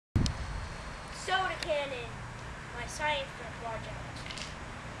cannon, my science project.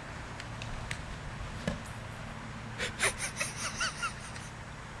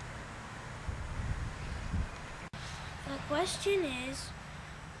 The question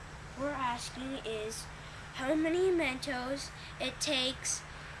we're asking is how many Mentos it takes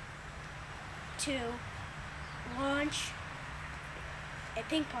to launch a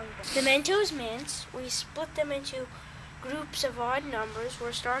ping pong ball. The Mentos mints, we split them into groups of odd numbers.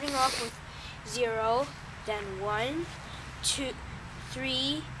 We're starting off with 0, then 1, 2,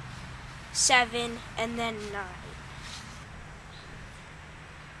 3, 7, and then 9.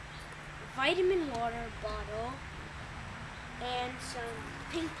 Vitamin water bottle and some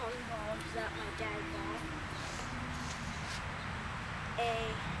ping pong balls that my dad bought.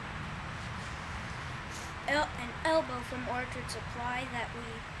 An elbow from Orchard Supply that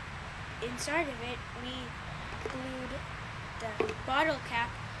inside of it, we glued the bottle cap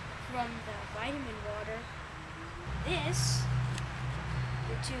from the vitamin water. This,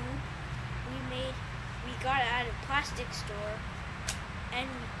 the tube, we got it at a plastic store and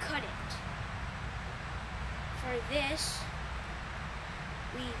we cut it. For this,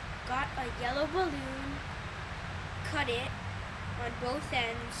 we got a yellow balloon, cut it on both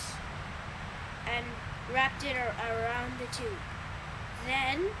ends, and wrapped it around the tube.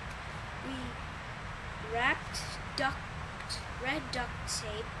 Then we wrapped red duct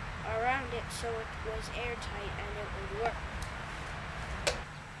tape around it so it was airtight and it would work.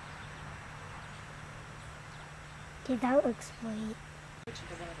 Okay, that looks sweet. Which is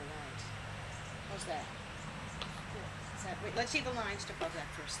one of the lines? How's that? Wait, let's see the lines above that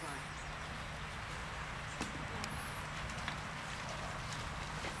first line.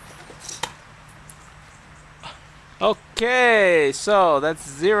 Okay, so that's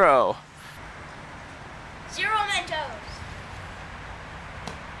 0. 0 Mentos.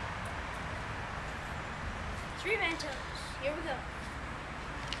 3 Mentos. Here we go.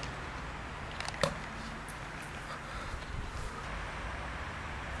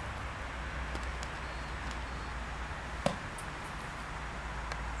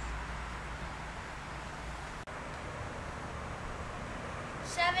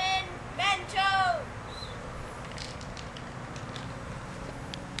 Seven Mentos.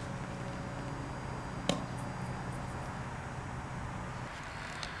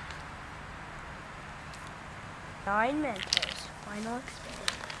 Nine Mentos. Final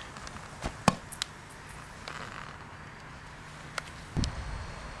experiment.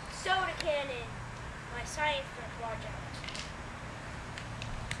 Soda cannon. My science project.